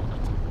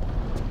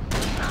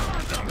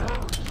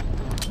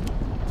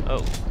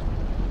 Oh.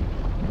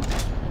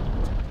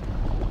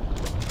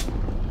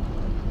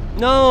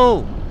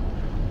 No!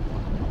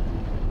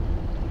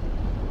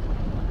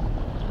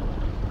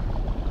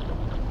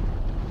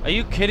 Are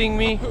you kidding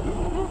me?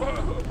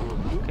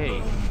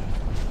 Okay.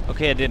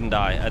 Okay, I didn't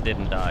die. I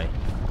didn't die.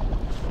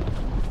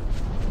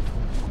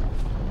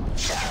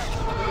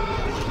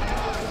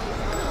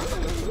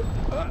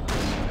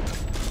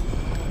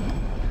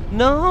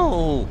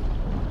 No!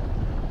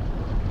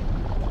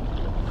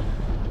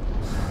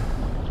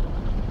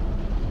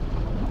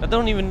 I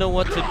don't even know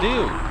what to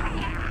do.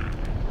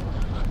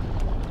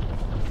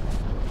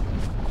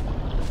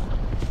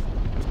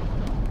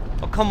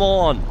 Oh, come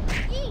on!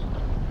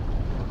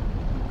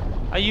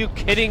 Are you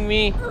kidding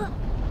me?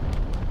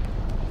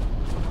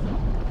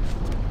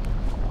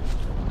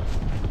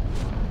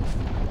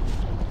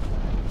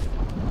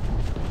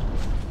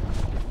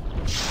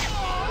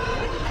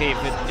 Okay,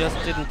 if it just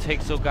didn't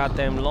take so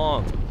goddamn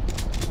long.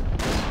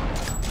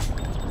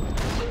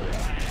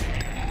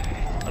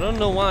 I don't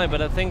know why,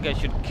 but I think I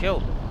should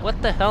kill.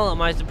 What the hell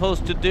am I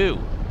supposed to do?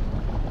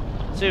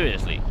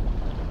 Seriously.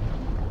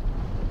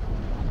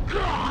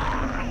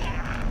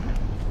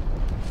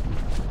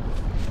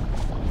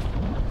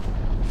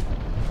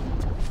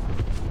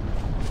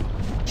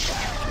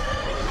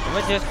 Am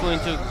I just going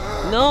to...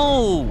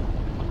 No!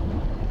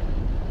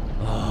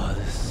 Oh,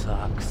 this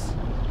sucks.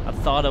 I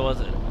thought I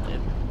was at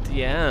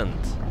the end.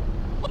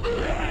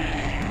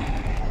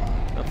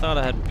 I thought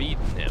I had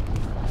beaten him.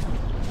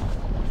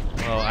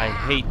 Oh, I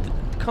hate...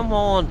 Come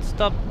on,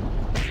 stop.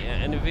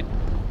 Yeah, and if it...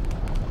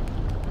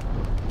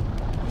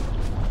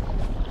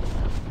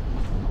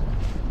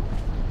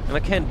 And I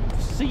can't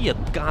see a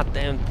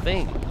goddamn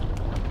thing.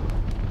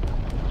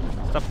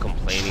 Stop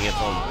complaining, it's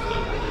almost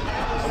done.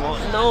 Come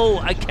on, no,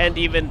 I can't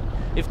even...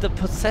 If the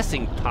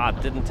possessing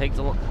part didn't take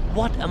so long,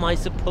 what am I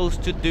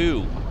supposed to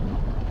do?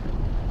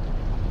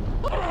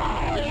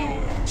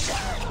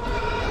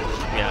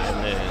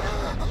 Yeah,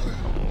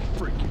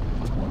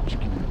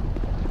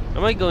 and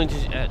am I going to...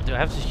 do I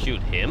have to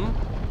shoot him?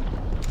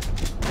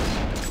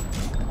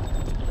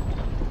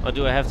 Or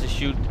do I have to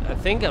shoot... I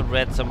think I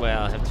read somewhere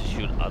I have to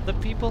shoot other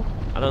people?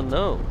 I don't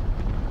know.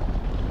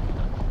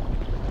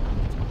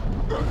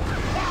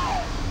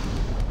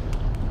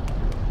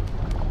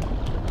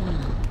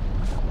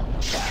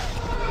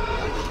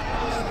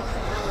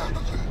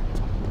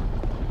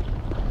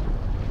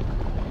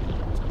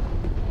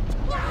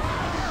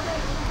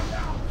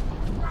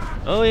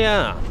 Oh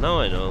yeah, now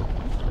I know.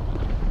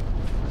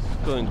 It's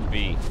going to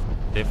be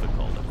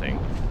difficult, I think.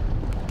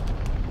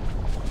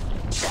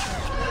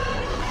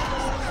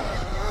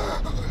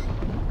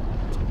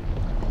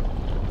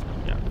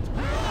 Yeah.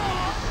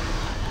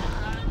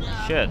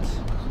 Shit.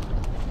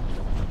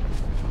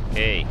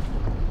 Hey.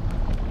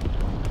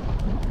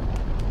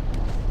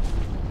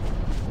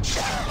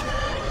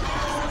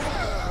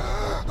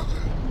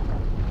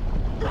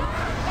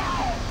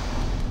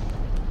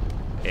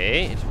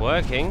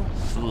 working.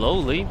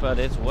 Slowly, but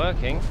it's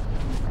working.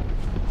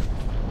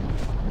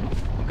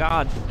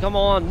 God, come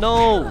on,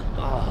 no!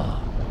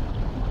 Oh.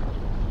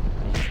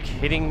 Are you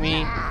kidding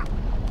me?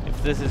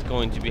 If this is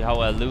going to be how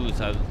I lose,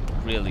 I'm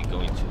really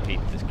going to hate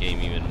this game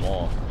even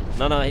more.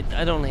 No, I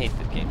don't hate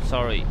the game,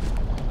 sorry.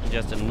 I'm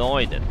just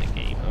annoyed at the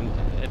game.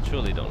 I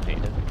truly don't hate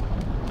it.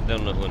 I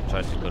don't know who I'm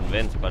trying to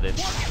convince, but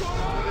it's true.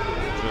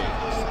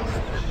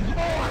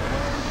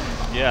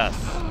 Yes.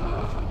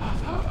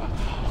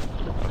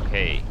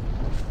 Okay.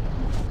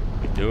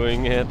 We're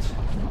doing it.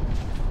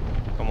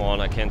 Come on,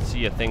 I can't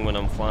see a thing when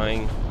I'm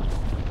flying.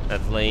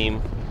 That's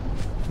lame.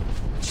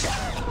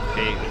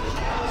 Okay,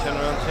 turn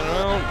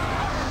around.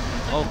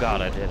 Oh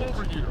god, I did it.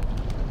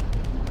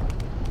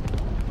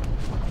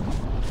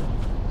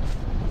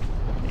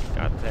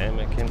 God damn,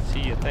 I can't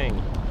see a thing.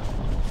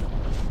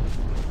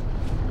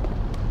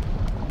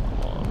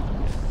 Come on.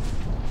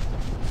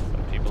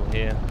 Some people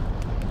here.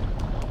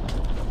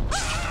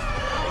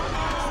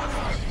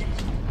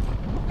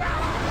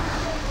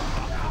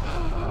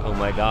 Oh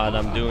my god,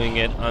 I'm doing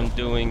it.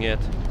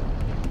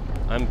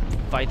 I'm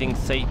fighting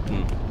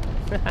Satan.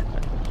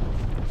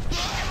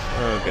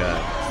 Oh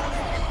god.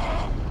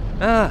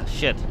 Ah,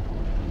 shit.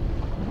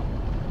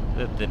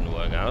 That didn't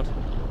work out.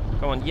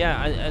 Come on,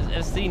 yeah,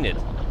 I've seen it.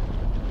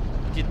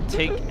 Did it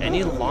take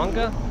any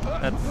longer?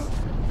 That's...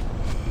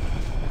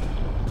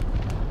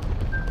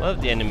 One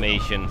of the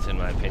animations, in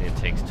my opinion,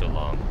 takes too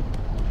long.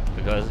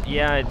 Because,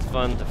 yeah, it's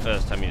fun the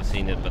first time you've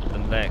seen it, but the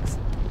next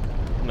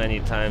many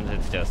times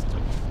it's just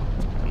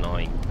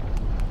annoying.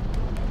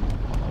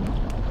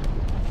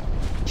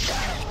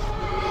 Yeah.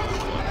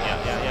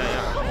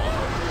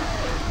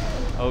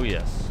 Oh,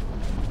 yes.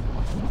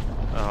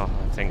 Oh,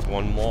 I think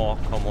one more.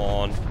 Come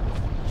on.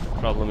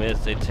 Problem is,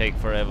 they take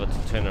forever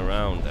to turn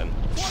around and...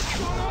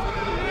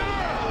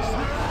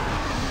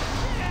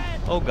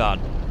 Oh god.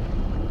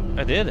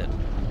 I did it.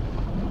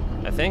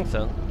 I think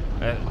so.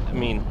 I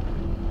mean...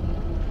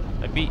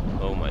 I beat...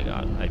 Oh my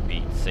god, I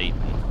beat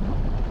Satan.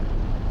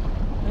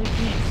 I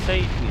beat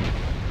Satan.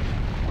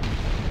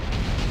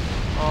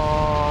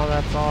 Oh,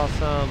 that's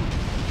awesome.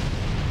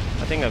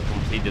 I think I've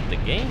completed the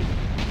game.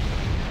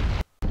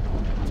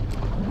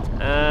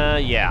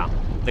 Yeah.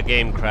 The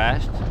game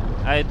crashed.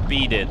 I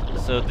beat it.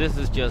 So this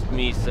is just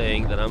me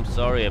saying that I'm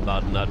sorry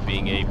about not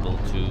being able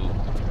to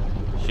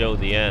show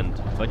the end.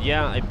 But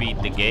yeah, I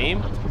beat the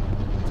game.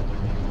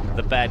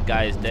 The bad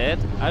guy is dead.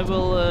 I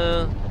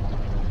will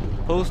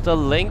post a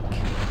link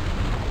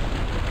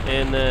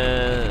in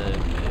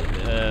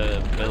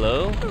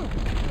below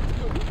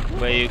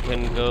where you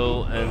can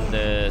go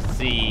and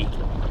see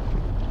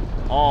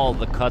all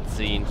the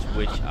cutscenes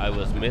which I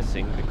was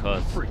missing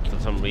because for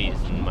some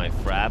reason my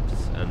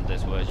fraps and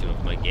this version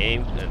of my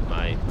game and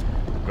my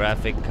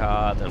graphic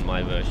card and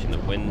my version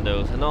of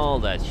Windows and all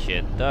that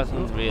shit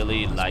doesn't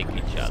really like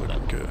each other.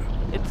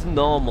 It's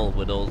normal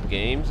with old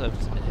games. I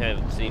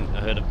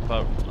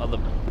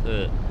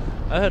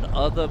heard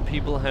other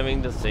people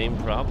having the same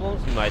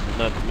problems.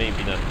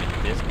 Maybe not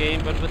with this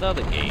game, but with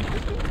other games.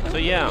 So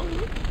yeah,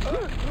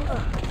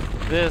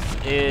 this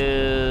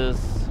is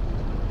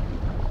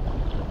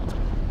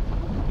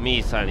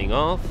me signing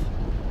off.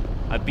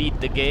 I beat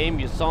the game.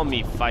 You saw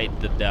me fight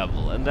the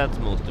devil, and that's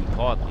the most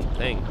important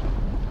thing.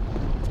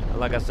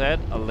 Like I said,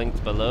 a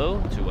link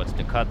below towards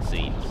the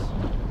cutscenes.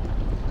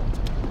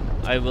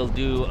 I will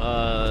do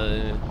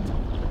a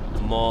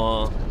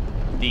more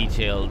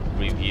detailed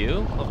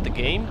review of the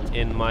game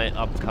in my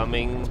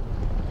upcoming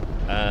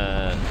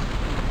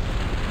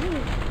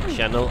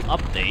channel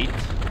update.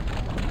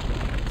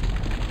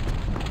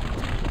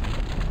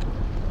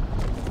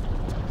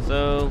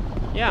 So,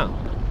 yeah.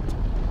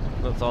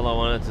 That's all I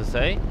wanted to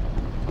say.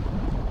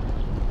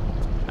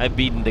 I've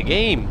beaten the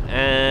game.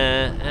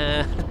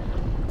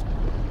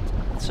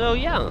 So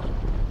yeah.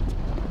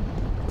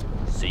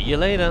 See you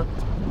later.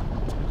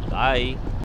 Bye.